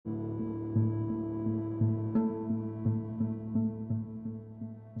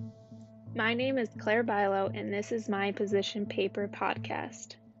My name is Claire Bilo, and this is my Position Paper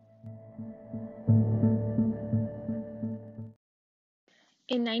podcast.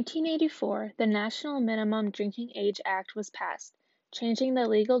 In 1984, the National Minimum Drinking Age Act was passed, changing the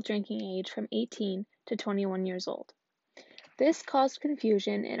legal drinking age from 18 to 21 years old. This caused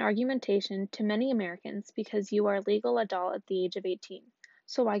confusion and argumentation to many Americans because you are a legal adult at the age of 18,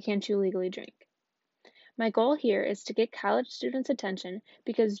 so why can't you legally drink? My goal here is to get college students' attention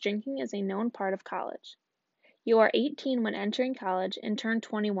because drinking is a known part of college. You are 18 when entering college and turn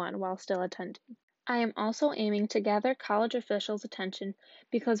 21 while still attending. I am also aiming to gather college officials' attention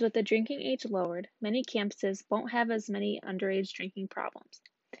because with the drinking age lowered, many campuses won't have as many underage drinking problems.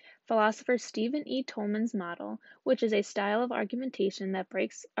 Philosopher Stephen E. Tolman's model, which is a style of argumentation that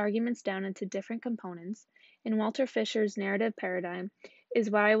breaks arguments down into different components, and Walter Fisher's narrative paradigm, is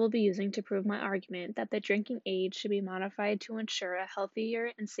what I will be using to prove my argument that the drinking age should be modified to ensure a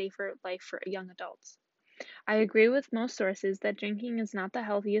healthier and safer life for young adults. I agree with most sources that drinking is not the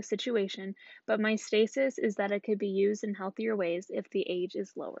healthiest situation, but my stasis is that it could be used in healthier ways if the age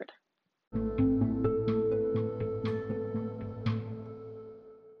is lowered.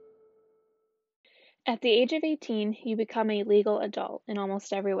 At the age of 18, you become a legal adult in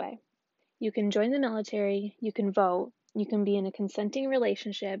almost every way. You can join the military, you can vote, you can be in a consenting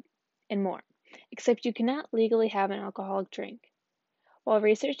relationship, and more, except you cannot legally have an alcoholic drink. While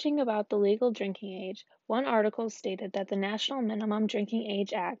researching about the legal drinking age, one article stated that the National Minimum Drinking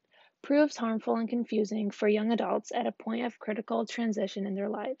Age Act proves harmful and confusing for young adults at a point of critical transition in their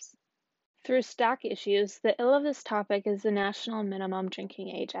lives. Through stock issues, the ill of this topic is the National Minimum Drinking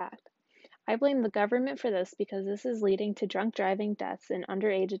Age Act. I blame the government for this because this is leading to drunk driving deaths in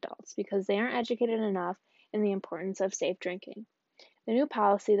underage adults because they aren't educated enough in the importance of safe drinking. The new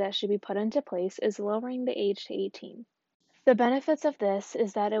policy that should be put into place is lowering the age to 18. The benefits of this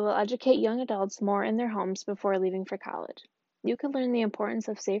is that it will educate young adults more in their homes before leaving for college. You can learn the importance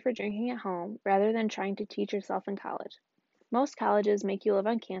of safer drinking at home rather than trying to teach yourself in college. Most colleges make you live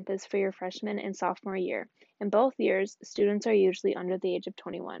on campus for your freshman and sophomore year. In both years, students are usually under the age of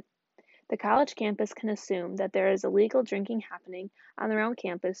 21. The college campus can assume that there is illegal drinking happening on their own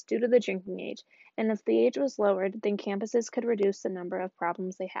campus due to the drinking age, and if the age was lowered, then campuses could reduce the number of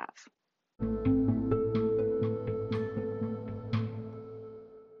problems they have.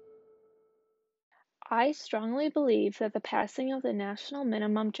 I strongly believe that the passing of the National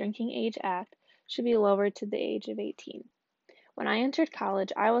Minimum Drinking Age Act should be lowered to the age of 18. When I entered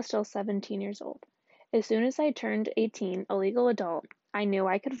college, I was still 17 years old. As soon as I turned 18, a legal adult, I knew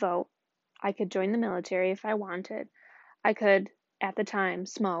I could vote, I could join the military if I wanted, I could, at the time,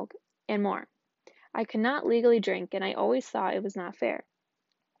 smoke, and more. I could not legally drink, and I always thought it was not fair.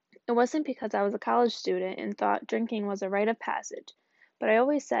 It wasn't because I was a college student and thought drinking was a rite of passage, but I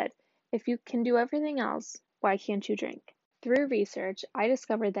always said, if you can do everything else, why can't you drink? Through research, I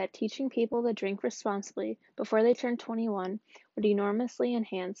discovered that teaching people to drink responsibly before they turn 21 would enormously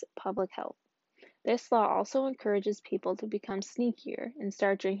enhance public health. This law also encourages people to become sneakier and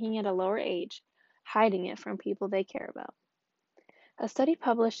start drinking at a lower age, hiding it from people they care about. A study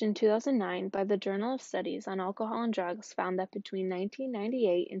published in 2009 by the Journal of Studies on Alcohol and Drugs found that between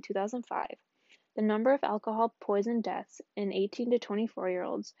 1998 and 2005, the number of alcohol poison deaths in 18 to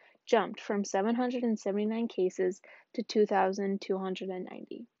 24-year-olds jumped from 779 cases to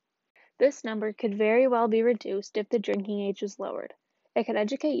 2,290. This number could very well be reduced if the drinking age was lowered. It could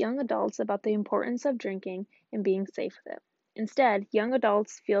educate young adults about the importance of drinking and being safe with it. Instead, young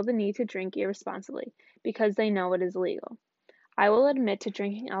adults feel the need to drink irresponsibly because they know it is illegal. I will admit to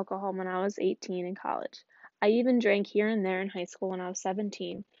drinking alcohol when I was 18 in college. I even drank here and there in high school when I was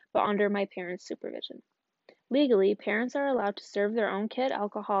 17, but under my parents' supervision. Legally, parents are allowed to serve their own kid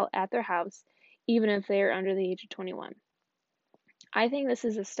alcohol at their house, even if they are under the age of 21. I think this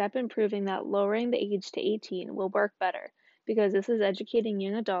is a step in proving that lowering the age to 18 will work better, because this is educating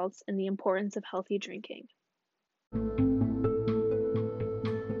young adults in the importance of healthy drinking.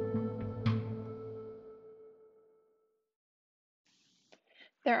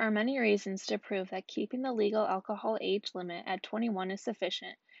 There are many reasons to prove that keeping the legal alcohol age limit at 21 is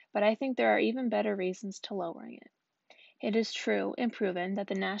sufficient, but I think there are even better reasons to lowering it. It is true and proven that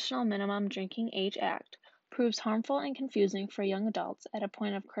the National Minimum Drinking Age Act proves harmful and confusing for young adults at a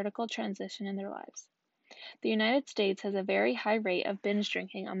point of critical transition in their lives. The United States has a very high rate of binge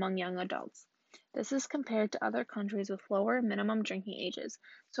drinking among young adults. This is compared to other countries with lower minimum drinking ages,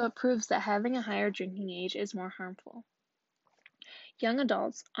 so it proves that having a higher drinking age is more harmful. Young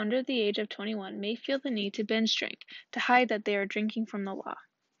adults under the age of 21 may feel the need to binge drink to hide that they are drinking from the law.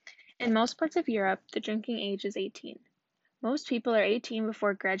 In most parts of Europe, the drinking age is 18. Most people are 18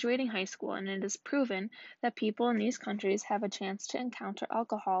 before graduating high school, and it is proven that people in these countries have a chance to encounter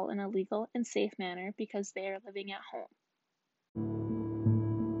alcohol in a legal and safe manner because they are living at home.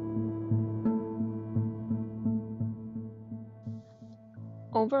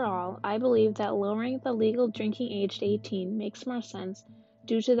 Overall, I believe that lowering the legal drinking age to 18 makes more sense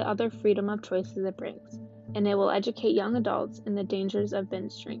due to the other freedom of choices it brings, and it will educate young adults in the dangers of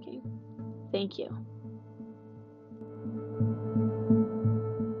binge drinking. Thank you.